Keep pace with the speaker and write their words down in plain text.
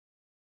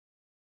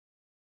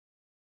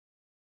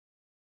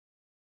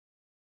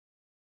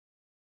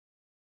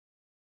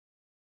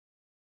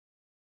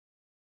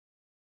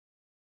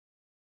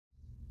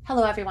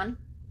Hello everyone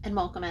and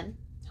welcome in.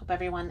 Hope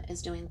everyone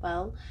is doing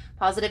well.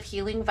 Positive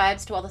healing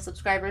vibes to all the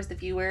subscribers, the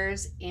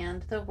viewers,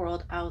 and the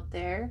world out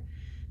there.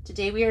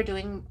 Today we are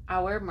doing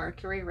our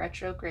Mercury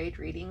retrograde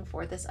reading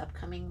for this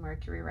upcoming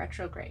Mercury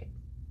retrograde.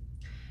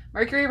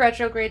 Mercury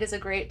retrograde is a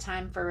great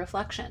time for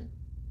reflection.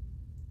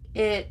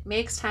 It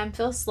makes time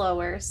feel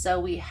slower, so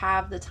we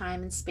have the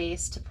time and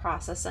space to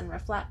process and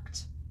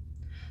reflect.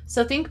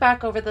 So think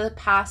back over the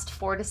past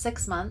 4 to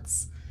 6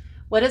 months.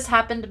 What has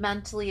happened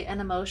mentally and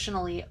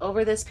emotionally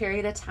over this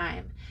period of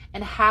time?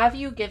 And have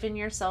you given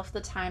yourself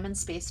the time and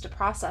space to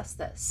process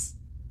this?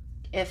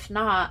 If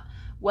not,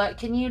 what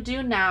can you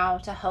do now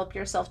to help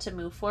yourself to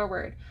move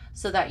forward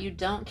so that you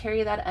don't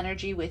carry that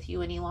energy with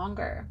you any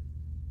longer?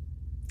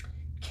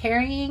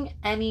 Carrying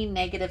any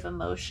negative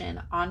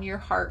emotion on your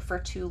heart for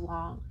too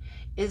long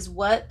is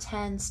what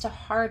tends to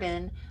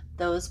harden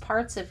those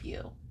parts of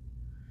you.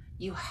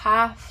 You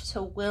have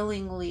to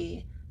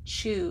willingly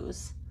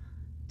choose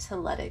to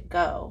let it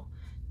go,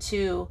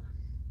 to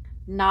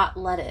not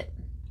let it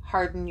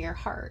harden your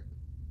heart.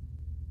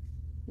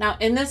 Now,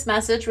 in this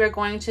message, we're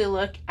going to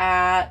look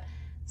at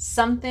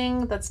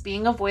something that's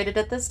being avoided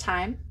at this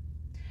time,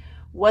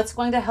 what's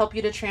going to help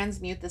you to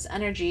transmute this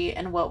energy,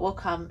 and what will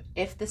come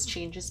if this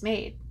change is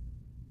made.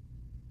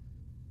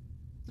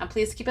 Now,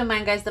 please keep in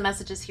mind, guys, the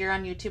messages here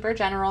on YouTube are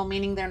general,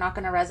 meaning they're not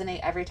going to resonate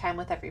every time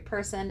with every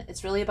person.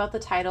 It's really about the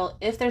title.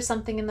 If there's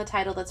something in the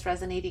title that's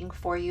resonating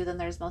for you, then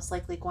there's most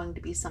likely going to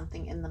be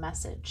something in the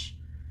message.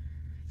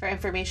 For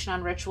information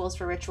on rituals,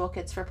 for ritual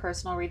kits, for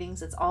personal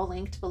readings, it's all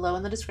linked below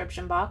in the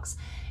description box.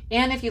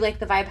 And if you like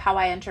the vibe, how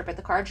I interpret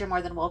the cards, you're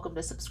more than welcome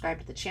to subscribe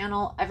to the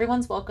channel.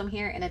 Everyone's welcome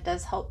here, and it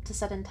does help to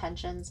set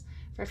intentions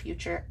for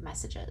future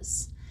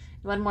messages.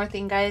 One more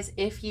thing, guys,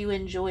 if you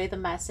enjoy the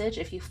message,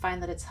 if you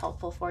find that it's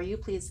helpful for you,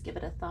 please give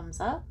it a thumbs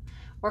up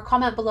or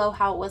comment below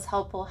how it was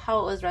helpful,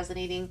 how it was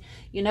resonating.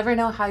 You never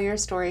know how your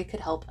story could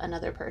help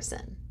another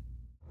person.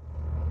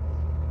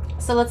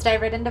 So let's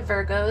dive right into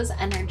Virgo's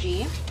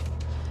energy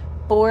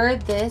for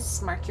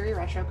this Mercury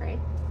retrograde,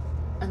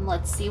 and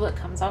let's see what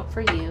comes out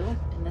for you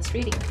in this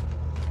reading.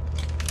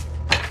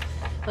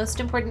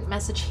 Most important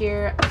message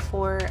here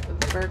for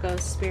Virgo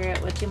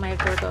spirit. What do my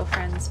Virgo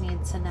friends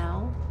need to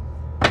know?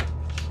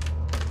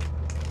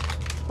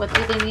 What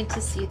do they need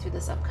to see through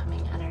this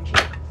upcoming energy?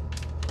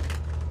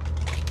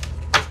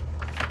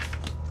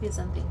 Please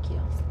and thank you.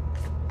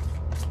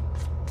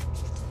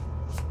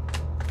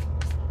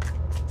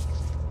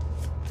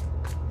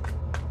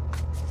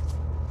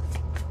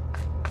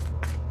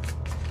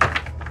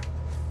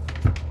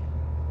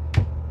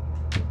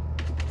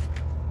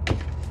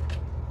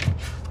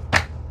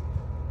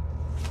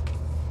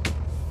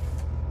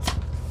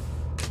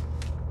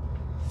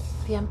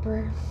 The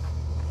Emperor,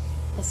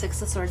 the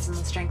Six of Swords, and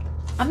the Strength.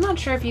 I'm not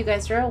sure if you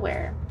guys are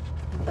aware,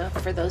 though,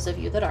 for those of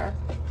you that are,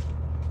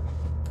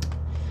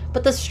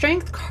 but the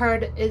Strength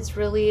card is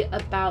really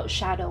about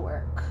shadow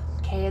work.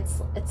 Okay,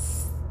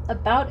 it's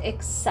about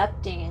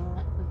accepting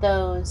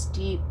those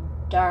deep,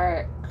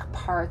 dark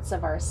parts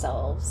of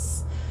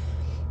ourselves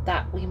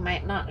that we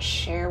might not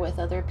share with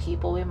other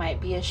people, we might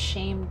be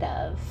ashamed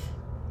of,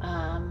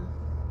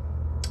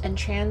 and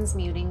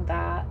transmuting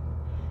that,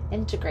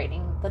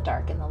 integrating the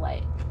dark and the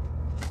light.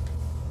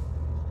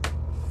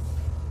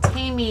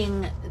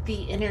 Taming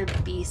the inner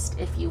beast,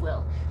 if you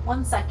will.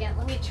 1 second,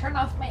 let me turn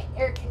off my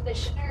air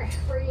conditioner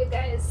for you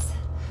guys.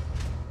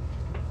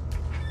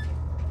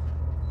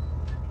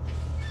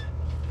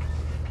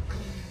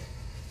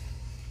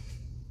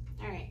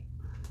 All right.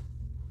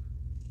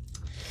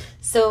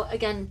 So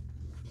again,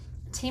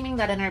 taming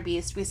that inner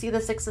beast, we see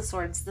the Six of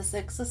Swords. The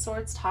Six of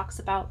Swords talks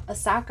about a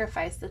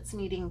sacrifice that's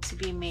needing to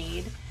be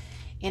made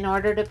in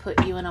order to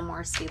put you in a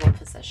more stable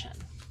position.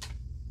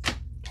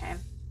 Okay.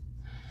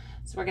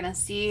 So we're going to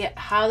see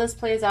how this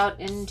plays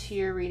out into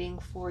your reading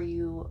for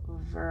you,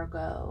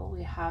 Virgo.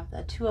 We have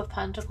the Two of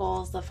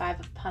Pentacles, the Five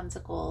of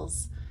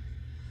Pentacles,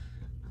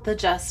 the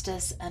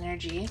Justice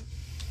energy.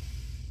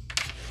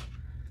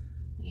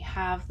 We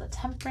have the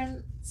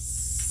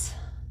Temperance,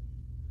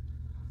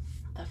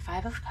 the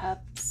Five of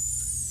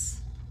Cups,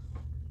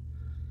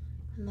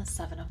 and the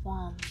Seven of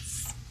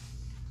Wands.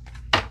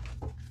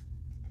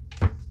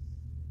 I'm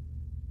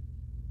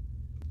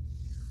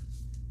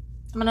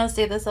going to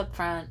say this up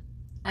front.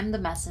 I'm the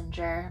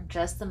messenger,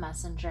 just the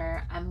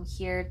messenger. I'm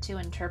here to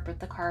interpret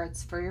the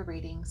cards for your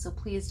reading, so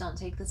please don't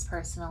take this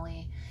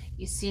personally.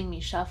 You've seen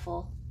me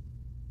shuffle.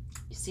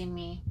 You've seen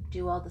me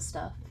do all the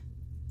stuff.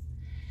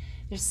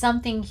 There's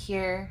something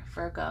here,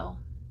 Virgo,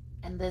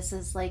 and this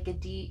is like a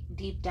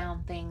deep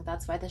down thing.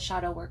 That's why the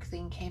shadow work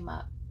thing came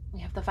up. We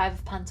have the Five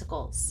of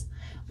Pentacles.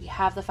 We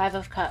have the Five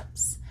of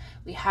Cups.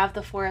 We have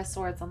the Four of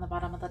Swords on the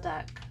bottom of the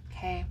deck,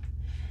 okay?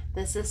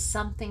 This is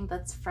something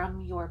that's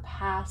from your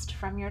past,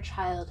 from your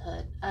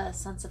childhood, a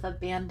sense of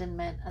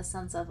abandonment, a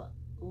sense of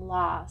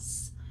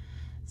loss.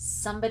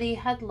 Somebody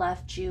had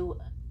left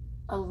you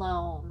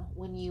alone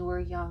when you were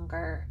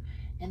younger,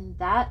 and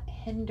that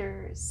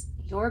hinders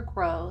your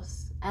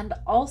growth and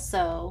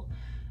also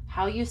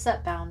how you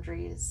set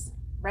boundaries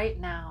right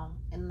now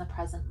in the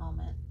present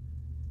moment.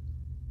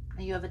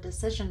 You have a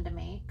decision to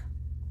make.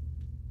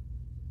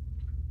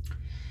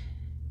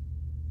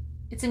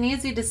 It's an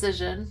easy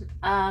decision.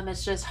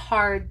 It's just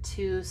hard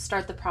to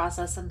start the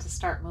process and to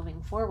start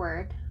moving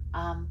forward.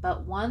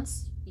 But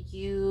once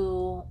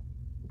you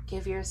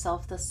give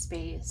yourself the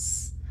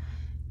space,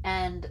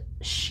 and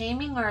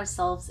shaming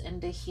ourselves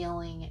into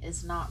healing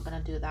is not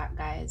going to do that,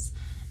 guys.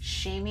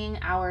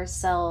 Shaming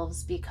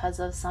ourselves because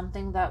of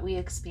something that we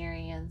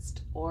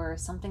experienced or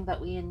something that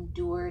we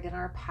endured in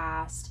our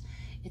past,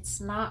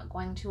 it's not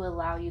going to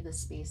allow you the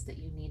space that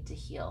you need to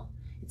heal.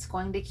 It's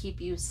going to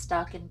keep you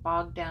stuck and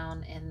bogged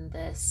down in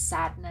this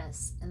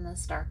sadness, in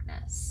this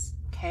darkness.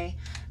 Okay,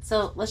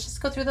 so let's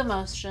just go through the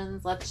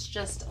motions. Let's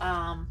just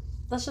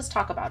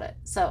talk about it.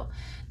 So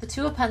the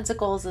Two of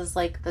Pentacles is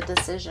like the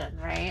decision,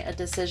 right? A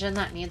decision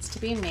that needs to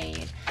be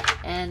made.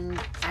 And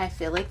I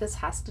feel like this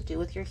has to do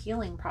with your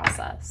healing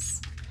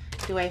process.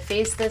 Do I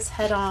face this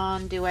head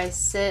on? Do I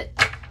sit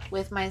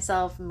with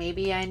myself?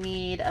 Maybe I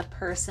need a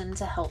person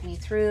to help me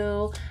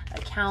through, a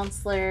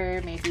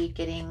counselor, maybe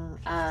getting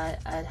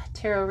a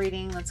tarot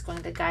reading that's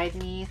going to guide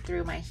me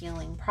through my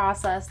healing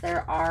process.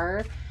 There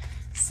are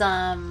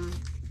some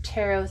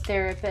tarot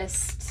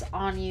therapists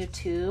on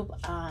YouTube.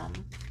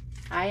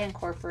 I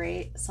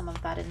incorporate some of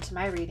that into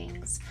my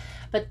readings,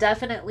 but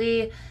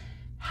definitely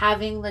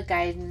having the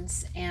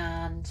guidance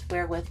and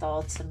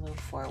wherewithal to move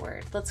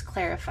forward. Let's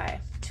clarify.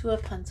 Two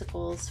of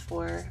Pentacles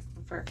for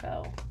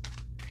Virgo.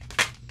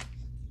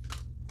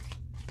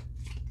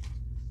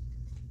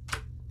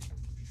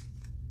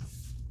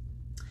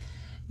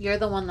 You're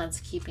the one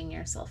that's keeping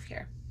yourself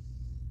here.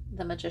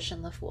 The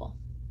Magician, the Fool.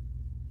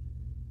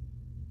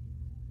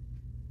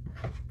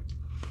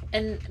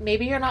 And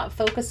maybe you're not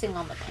focusing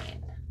on the pain.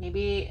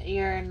 Maybe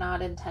you're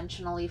not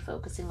intentionally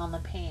focusing on the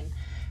pain.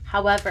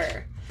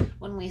 However,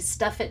 when we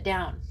stuff it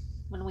down,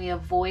 when we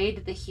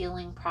avoid the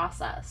healing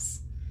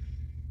process,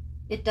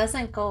 it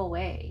doesn't go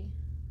away.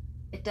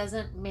 It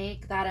doesn't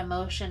make that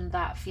emotion,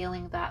 that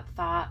feeling, that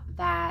thought,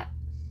 that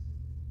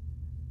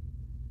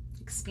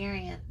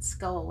experience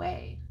go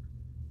away.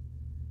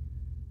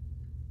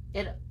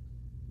 It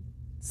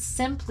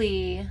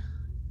simply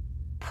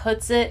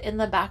puts it in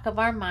the back of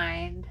our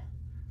mind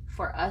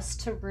for us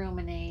to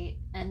ruminate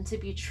and to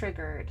be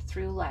triggered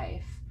through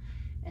life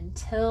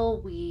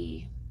until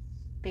we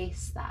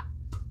face that.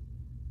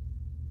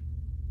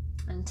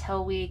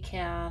 Until we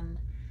can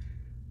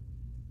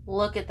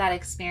look at that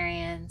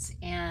experience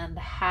and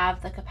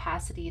have the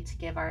capacity to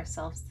give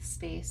ourselves the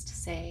space to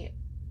say,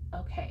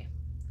 okay,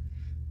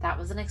 that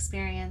was an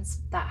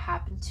experience that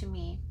happened to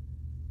me.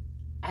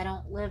 I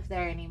don't live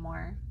there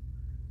anymore.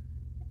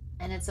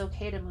 And it's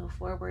okay to move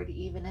forward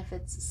even if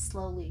it's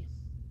slowly.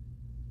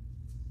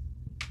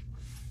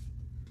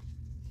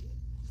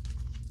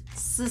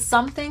 This is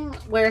something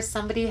where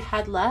somebody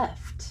had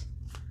left.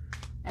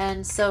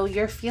 And so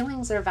your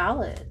feelings are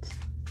valid.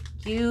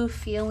 You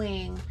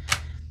feeling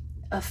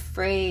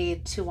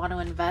afraid to want to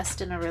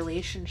invest in a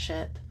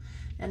relationship.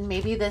 And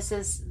maybe this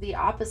is the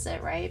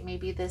opposite, right?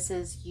 Maybe this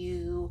is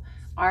you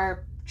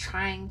are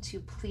trying to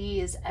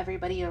please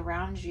everybody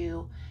around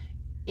you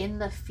in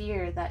the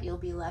fear that you'll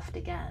be left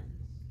again.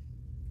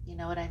 You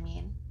know what I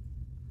mean?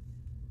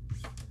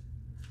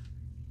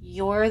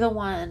 You're the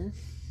one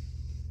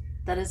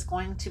that is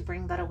going to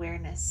bring that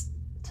awareness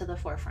to the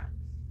forefront.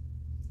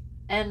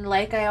 And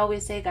like I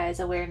always say, guys,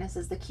 awareness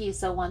is the key.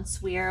 So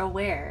once we are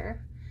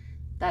aware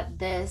that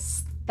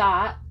this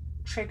thought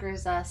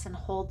triggers us and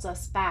holds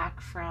us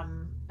back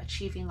from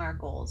achieving our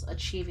goals,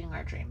 achieving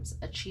our dreams,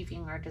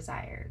 achieving our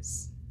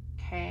desires,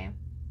 okay?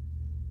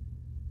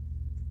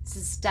 This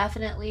is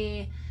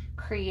definitely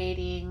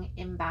creating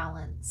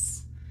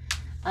imbalance,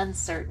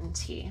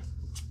 uncertainty,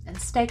 and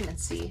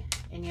stagnancy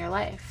in your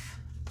life.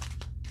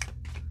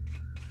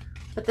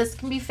 But this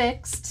can be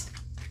fixed.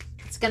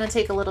 It's going to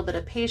take a little bit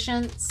of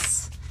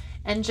patience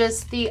and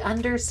just the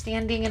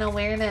understanding and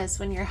awareness.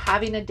 When you're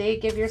having a day,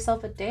 give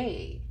yourself a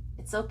day.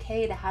 It's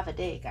okay to have a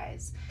day,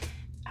 guys.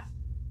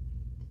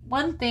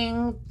 One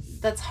thing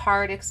that's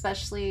hard,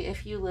 especially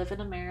if you live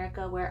in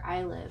America where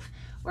I live,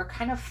 we're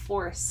kind of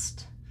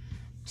forced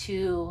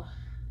to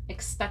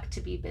expect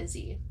to be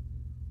busy.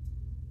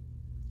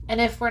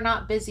 And if we're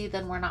not busy,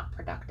 then we're not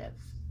productive.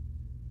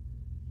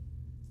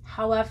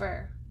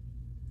 However,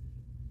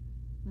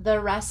 the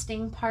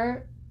resting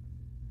part,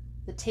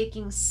 the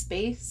taking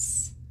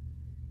space,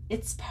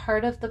 it's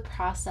part of the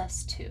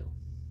process too.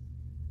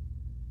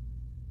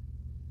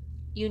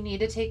 You need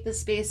to take the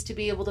space to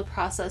be able to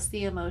process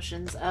the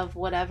emotions of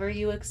whatever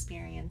you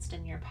experienced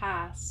in your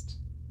past.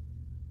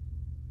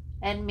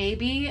 And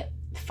maybe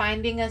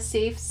finding a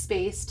safe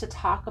space to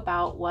talk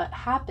about what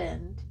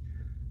happened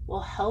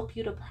will help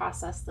you to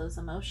process those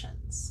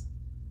emotions.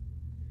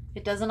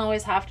 It doesn't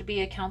always have to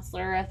be a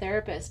counselor or a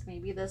therapist.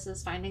 Maybe this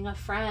is finding a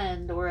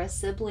friend or a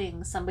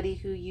sibling, somebody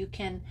who you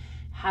can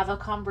have a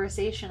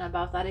conversation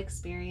about that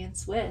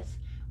experience with,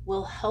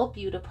 will help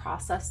you to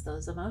process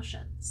those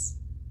emotions.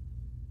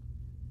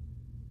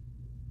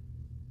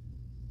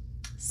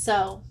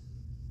 So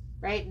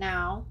right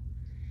now,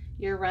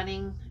 your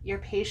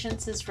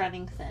patience is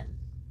running thin.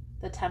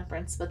 the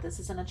Temperance, but this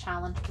isn't a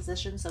challenge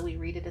position, so we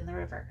read it in the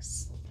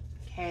reverse.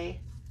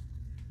 Okay?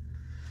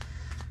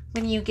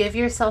 When you give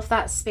yourself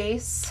that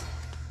space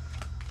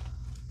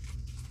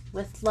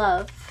with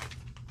love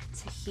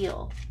to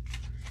heal,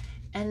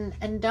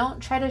 and don't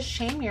try to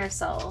shame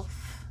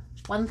yourself.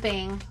 One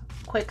thing,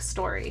 quick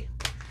story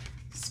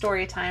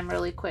time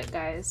really quick,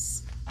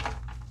 guys.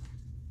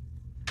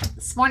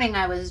 This morning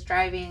I was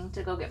driving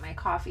to go get my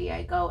coffee.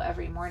 I go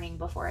every morning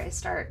before I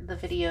start the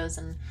videos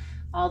and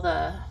all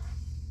the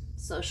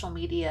social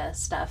media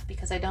stuff,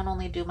 because I don't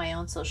only do my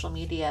own social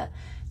media,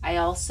 I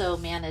also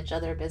manage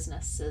other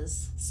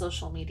businesses'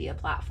 social media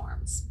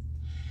platforms.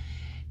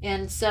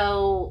 And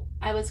so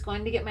I was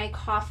going to get my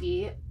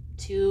coffee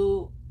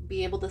to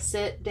be able to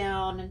sit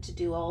down and to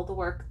do all the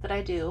work that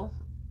I do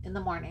in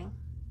the morning.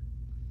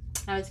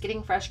 I was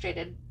getting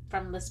frustrated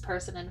from this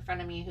person in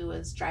front of me who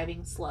was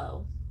driving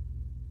slow.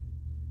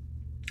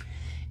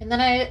 And then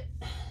I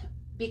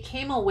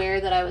became aware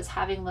that I was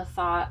having the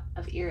thought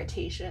of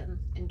irritation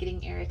and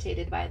getting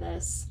irritated by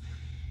this.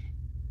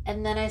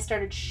 And then I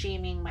started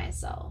shaming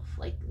myself.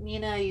 Like,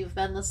 Nina, you've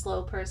been the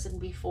slow person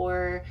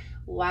before.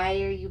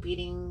 Why are you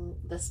beating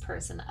this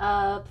person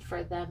up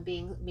for them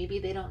being, maybe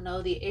they don't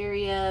know the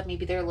area.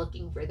 Maybe they're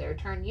looking for their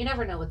turn. You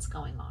never know what's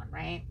going on,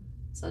 right?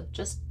 So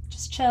just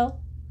chill.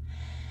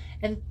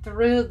 And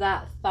through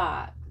that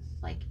thought,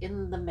 like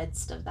in the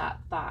midst of that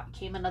thought,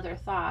 came another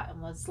thought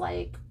and was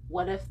like,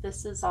 what if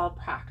this is all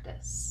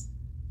practice?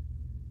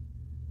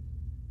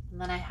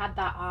 And then I had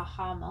that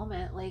aha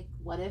moment, like,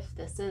 what if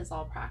this is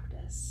all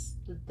practice?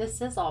 This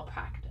is all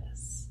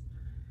practice.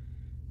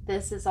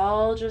 This is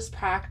all just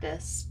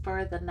practice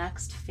for the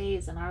next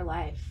phase in our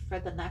life, for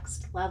the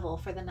next level,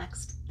 for the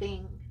next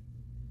thing.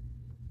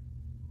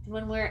 And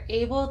when we're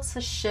able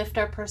to shift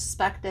our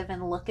perspective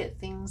and look at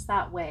things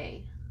that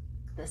way,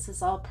 this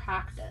is all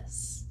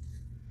practice,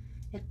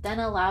 it then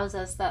allows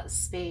us that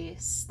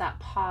space, that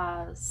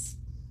pause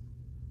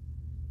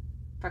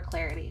for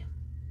clarity,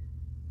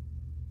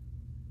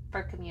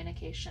 for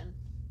communication,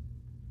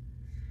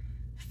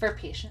 for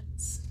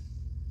patience.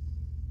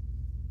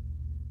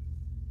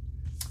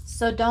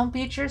 So don't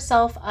beat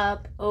yourself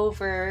up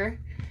over,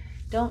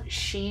 don't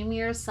shame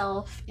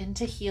yourself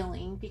into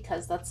healing,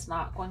 because that's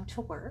not going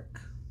to work.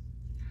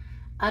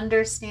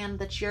 Understand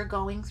that you're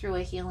going through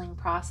a healing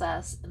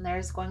process, and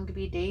there's going to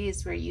be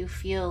days where you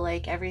feel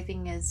like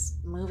everything is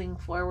moving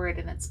forward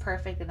and it's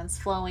perfect and it's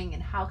flowing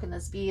and how can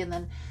this be? And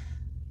then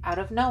out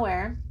of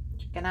nowhere,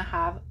 you're gonna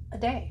have a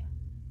day.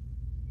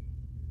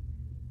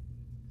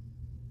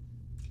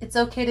 It's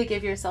okay to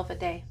give yourself a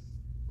day.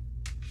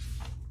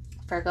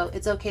 Virgo,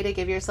 it's okay to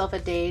give yourself a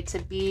day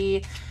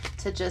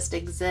to just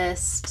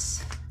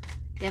exist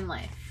in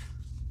life.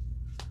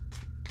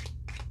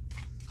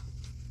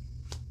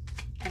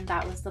 And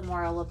that was the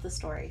moral of the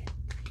story,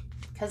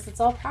 because it's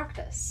all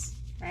practice,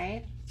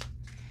 right?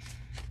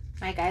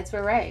 My guides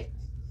were right,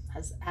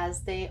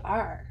 as they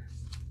are.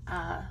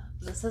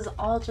 This is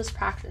all just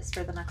practice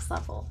for the next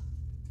level.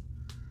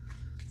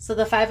 So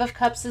the Five of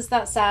Cups is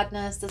that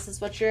sadness. This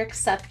is what you're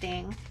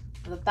accepting,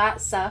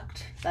 that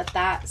sucked,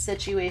 that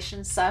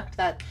situation sucked,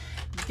 that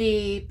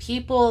the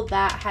people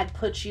that had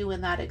put you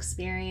in that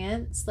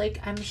experience, like,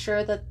 I'm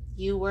sure that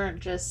you weren't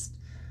just,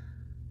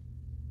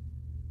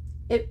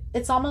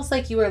 it's almost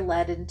like you were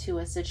led into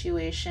a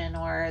situation,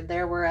 or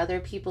there were other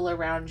people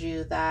around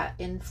you that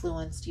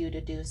influenced you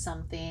to do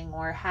something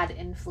or had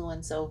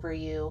influence over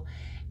you.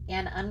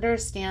 And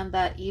understand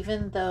that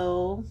even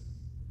though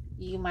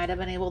you might have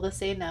been able to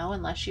say no,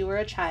 unless you were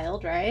a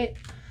child, right?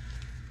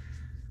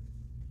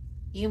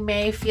 You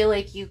may feel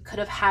like you could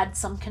have had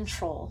some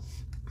control.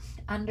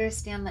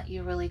 Understand that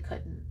you really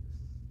couldn't.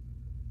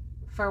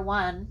 For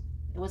one,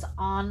 it was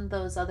on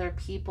those other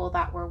people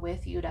that were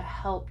with you to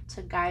help,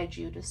 to guide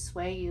you, to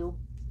sway you.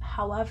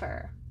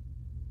 However,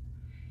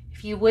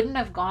 if you wouldn't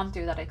have gone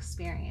through that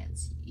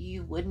experience,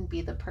 you wouldn't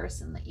be the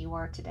person that you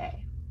are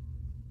today.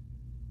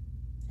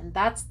 And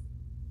that's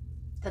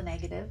the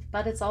negative,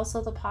 but it's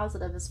also the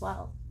positive as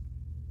well.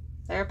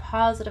 There are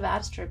positive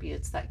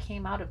attributes that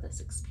came out of this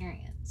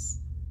experience.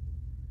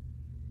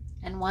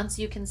 And once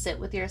you can sit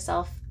with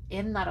yourself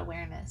in that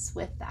awareness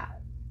with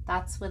that,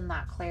 that's when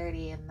that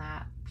clarity and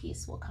that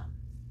peace will come.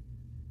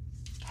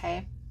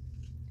 Okay?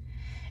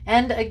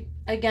 And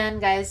again,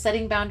 guys,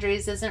 setting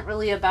boundaries isn't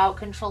really about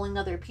controlling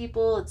other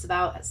people. It's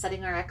about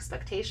setting our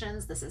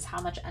expectations. This is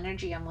how much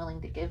energy I'm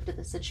willing to give to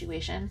the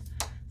situation.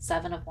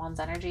 7 of Wands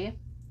energy.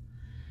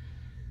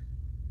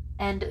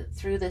 And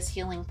through this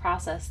healing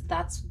process,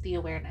 that's the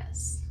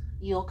awareness.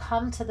 You'll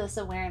come to this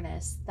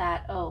awareness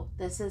that, oh,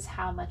 this is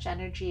how much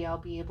energy I'll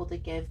be able to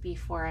give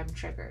before I'm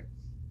triggered.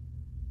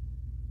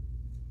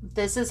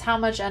 This is how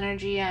much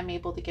energy I'm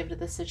able to give to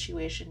the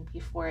situation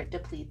before it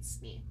depletes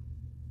me.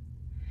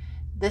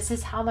 This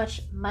is how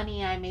much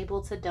money I'm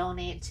able to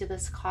donate to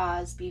this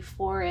cause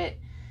before it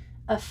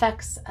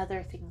affects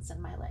other things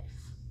in my life.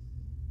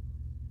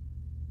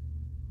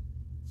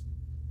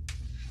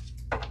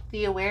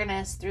 The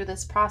awareness through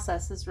this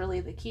process is really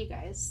the key,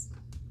 guys.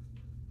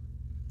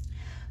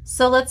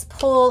 So let's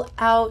pull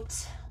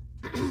out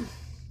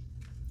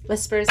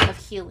Whispers of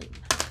healing.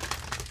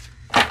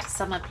 To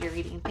sum up your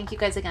reading. Thank you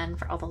guys again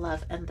for all the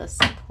love and the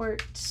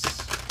support.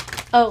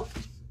 Oh.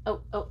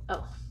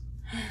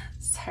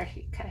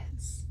 Sorry,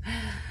 guys.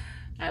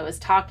 I was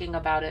talking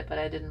about it, but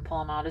I didn't pull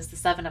them out. It's the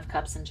Seven of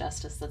Cups and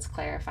Justice that's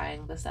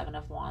clarifying the Seven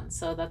of Wands.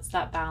 So that's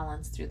that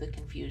balance through the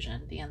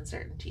confusion, the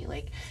uncertainty.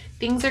 Like,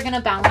 things are going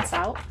to balance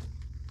out.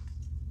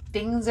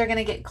 Things are going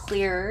to get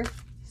clearer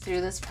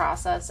through this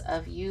process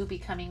of you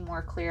becoming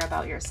more clear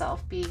about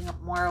yourself, being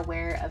more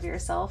aware of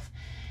yourself,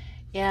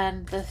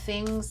 and the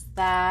things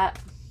that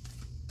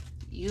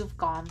you've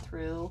gone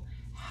through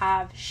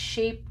have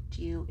shaped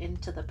you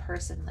into the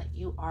person that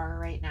you are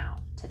right now,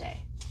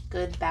 today.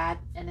 Good, bad,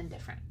 and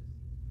indifferent.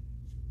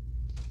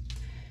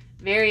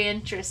 Very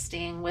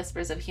interesting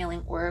Whispers of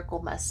Healing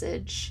Oracle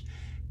message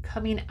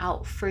coming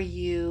out for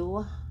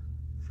you,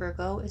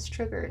 Virgo, is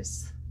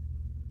triggers.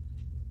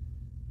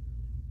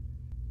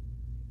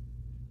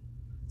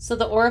 So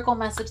the Oracle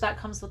message that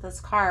comes with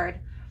this card,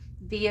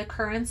 the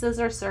occurrences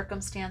or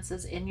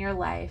circumstances in your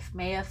life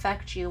may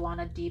affect you on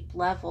a deep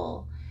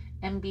level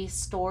and be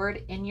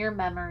stored in your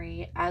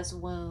memory as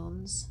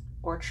wounds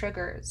or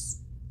triggers.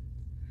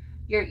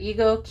 Your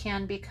ego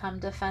can become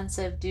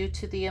defensive due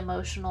to the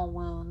emotional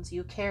wounds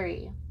you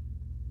carry.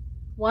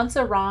 Once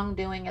a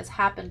wrongdoing has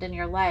happened in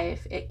your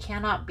life, it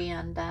cannot be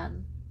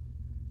undone,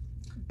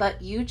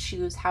 but you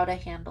choose how to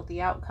handle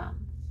the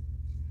outcome.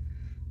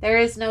 There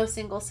is no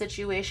single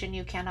situation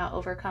you cannot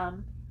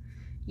overcome.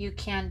 You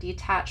can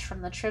detach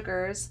from the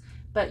triggers,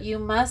 but you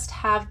must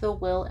have the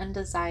will and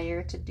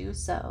desire to do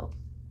so.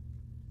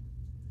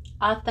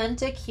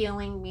 Authentic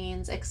healing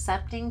means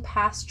accepting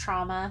past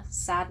trauma,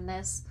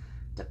 sadness,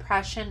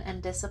 depression,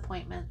 and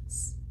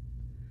disappointments.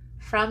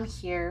 From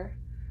here,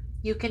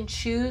 you can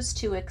choose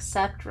to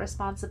accept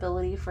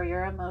responsibility for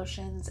your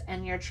emotions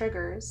and your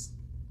triggers.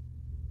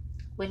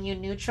 When you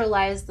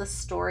neutralize the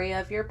story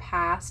of your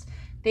past,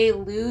 they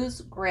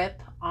lose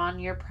grip on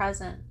your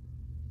present.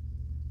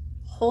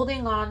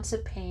 Holding on to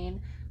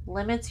pain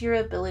limits your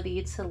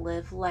ability to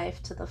live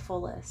life to the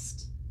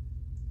fullest.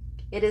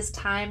 It is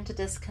time to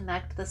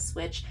disconnect the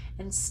switch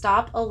and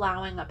stop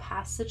allowing a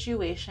past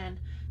situation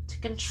to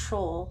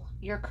control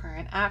your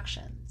current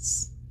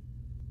actions.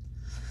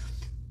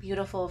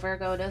 Beautiful,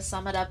 Virgo. To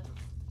sum it up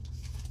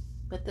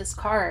with this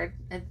card,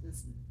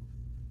 it's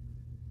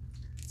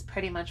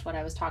pretty much what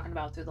I was talking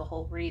about through the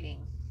whole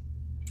reading,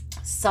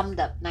 summed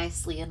up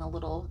nicely in a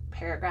little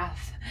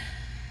paragraph.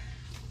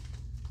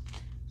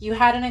 You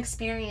had an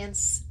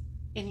experience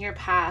in your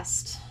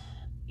past,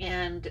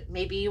 and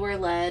maybe you were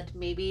led,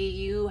 maybe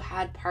you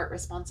had part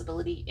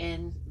responsibility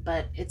in,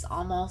 but it's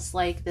almost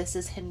like this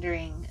is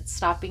hindering. It's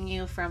stopping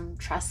you from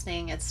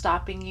trusting. It's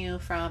stopping you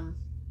from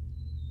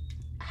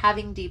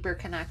having deeper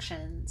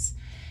connections,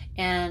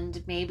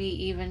 and maybe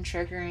even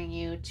triggering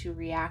you to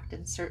react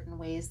in certain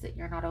ways that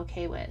you're not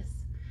okay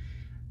with.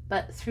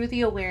 But through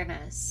the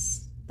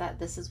awareness that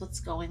this is what's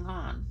going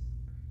on,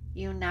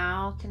 you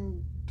now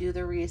can do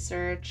the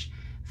research,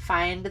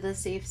 find the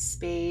safe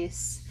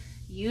space,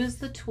 use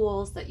the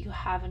tools that you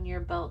have in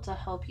your belt to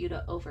help you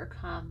to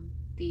overcome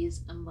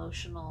these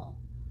emotional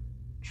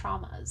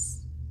traumas.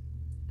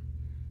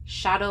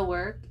 Shadow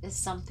work is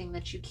something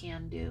that you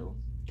can do.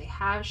 They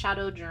have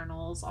shadow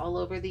journals all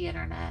over the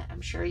internet.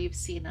 I'm sure you've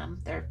seen them.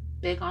 They're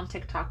big on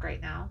TikTok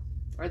right now,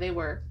 or they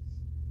were.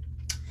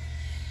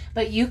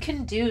 But you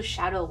can do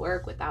shadow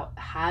work without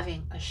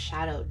having a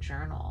shadow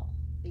journal.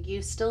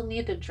 You still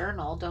need a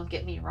journal, don't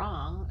get me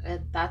wrong.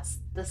 That's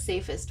the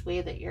safest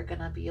way that you're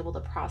going to be able to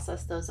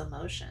process those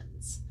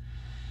emotions.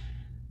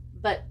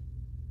 But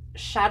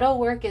shadow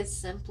work is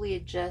simply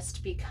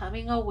just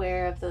becoming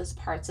aware of those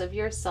parts of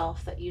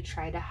yourself that you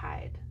try to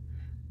hide.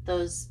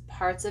 Those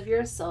parts of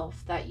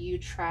yourself that you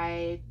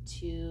try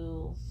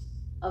to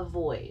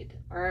avoid,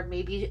 or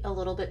maybe a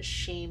little bit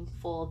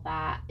shameful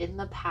that in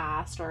the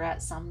past or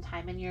at some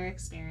time in your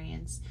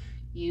experience,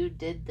 you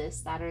did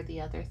this, that, or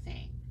the other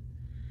thing.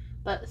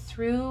 But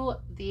through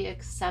the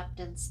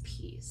acceptance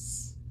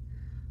piece,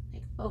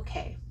 like,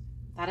 okay,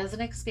 that is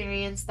an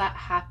experience that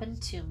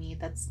happened to me.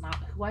 That's not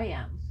who I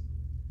am.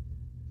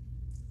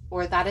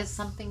 Or that is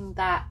something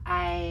that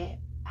I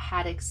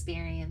had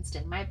experienced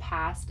in my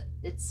past.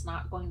 It's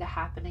not going to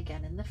happen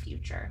again in the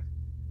future.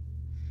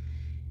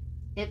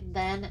 It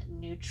then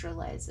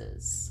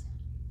neutralizes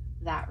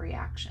that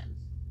reaction.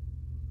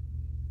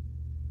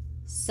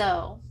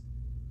 So,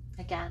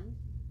 again,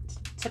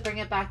 to bring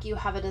it back, you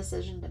have a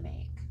decision to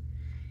make.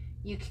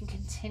 You can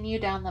continue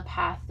down the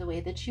path the way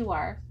that you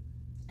are,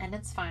 and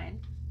it's fine.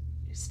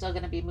 You're still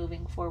going to be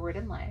moving forward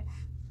in life.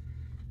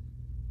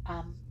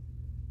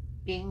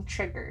 Being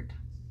triggered.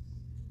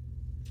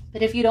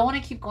 But if you don't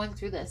want to keep going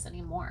through this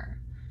anymore,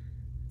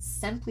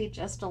 simply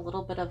just a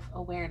little bit of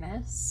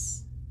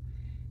awareness,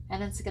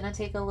 and it's going to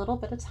take a little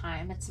bit of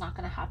time. It's not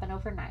going to happen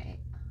overnight,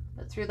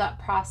 but through that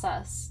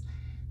process,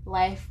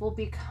 life will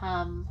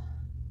become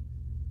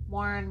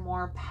more and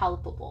more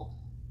palpable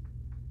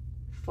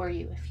for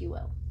you, if you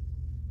will.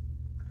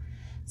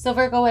 So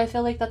Virgo, I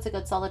feel like that's a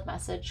good solid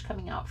message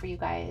coming out for you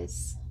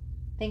guys.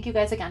 Thank you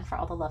guys again for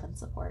all the love and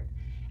support.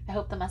 I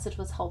hope the message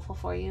was helpful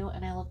for you,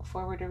 and I look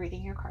forward to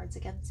reading your cards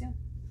again soon.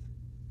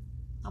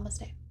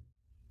 Namaste.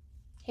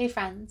 Hey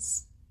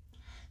friends.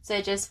 So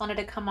I just wanted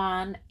to come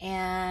on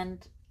and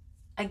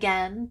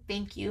again,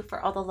 thank you for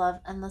all the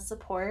love and the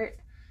support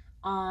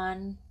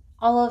on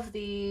all of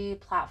the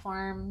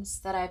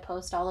platforms that I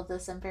post all of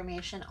this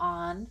information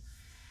on.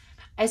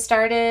 I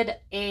started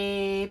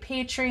a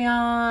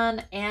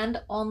Patreon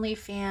and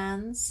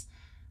OnlyFans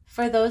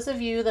for those of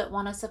you that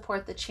want to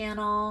support the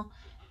channel,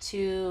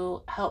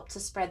 to help to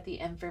spread the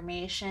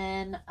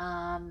information,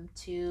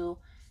 to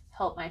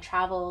help my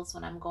travels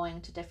when I'm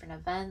going to different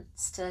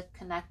events, to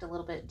connect a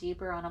little bit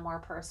deeper on a more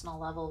personal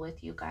level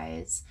with you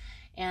guys.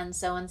 And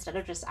so instead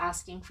of just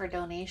asking for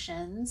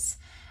donations,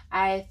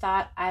 I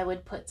thought I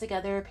would put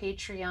together a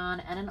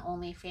Patreon and an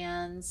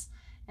OnlyFans.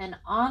 And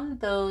on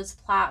those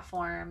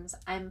platforms,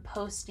 I'm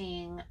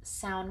posting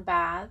sound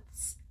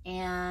baths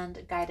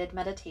and guided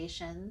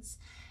meditations.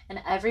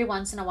 And every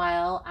once in a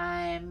while,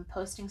 I'm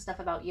posting stuff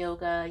about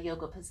yoga,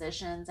 yoga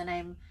positions, and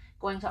I'm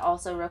going to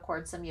also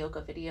record some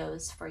yoga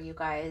videos for you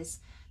guys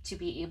to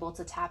be able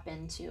to tap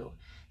into.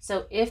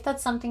 So if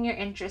that's something you're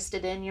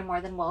interested in, you're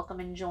more than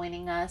welcome in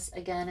joining us.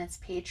 Again, it's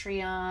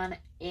Patreon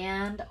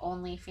and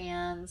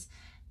OnlyFans.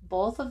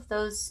 Both of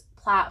those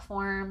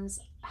platforms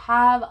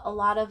have a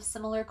lot of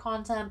similar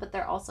content, but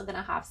they're also going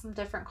to have some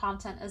different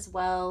content as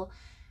well.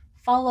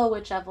 Follow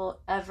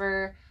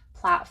whichever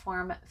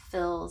platform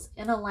feels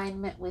in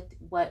alignment with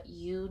what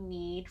you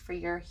need for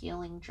your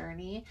healing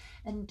journey.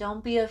 And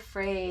don't be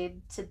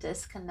afraid to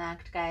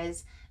disconnect,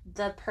 guys.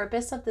 The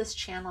purpose of this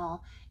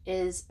channel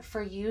is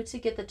for you to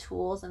get the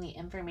tools and the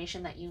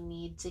information that you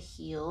need to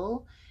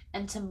heal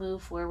and to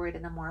move forward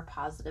in a more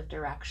positive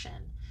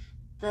direction.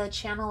 The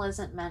channel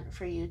isn't meant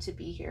for you to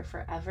be here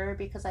forever,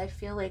 because I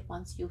feel like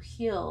once you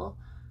heal,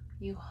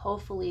 you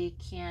hopefully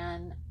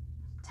can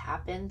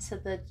tap into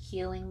the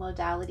healing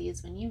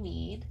modalities when you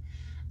need,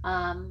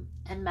 and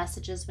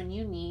messages when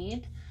you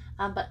need,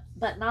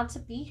 but not to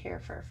be here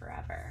for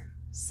forever.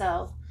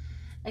 So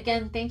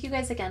again, thank you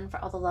guys again for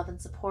all the love and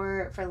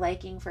support, for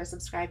liking, for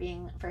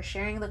subscribing, for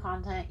sharing the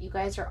content. You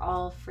guys are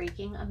all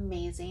freaking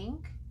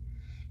amazing.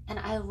 And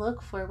I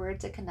look forward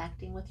to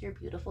connecting with your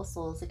beautiful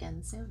souls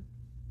again soon.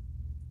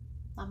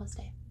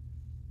 Namaste.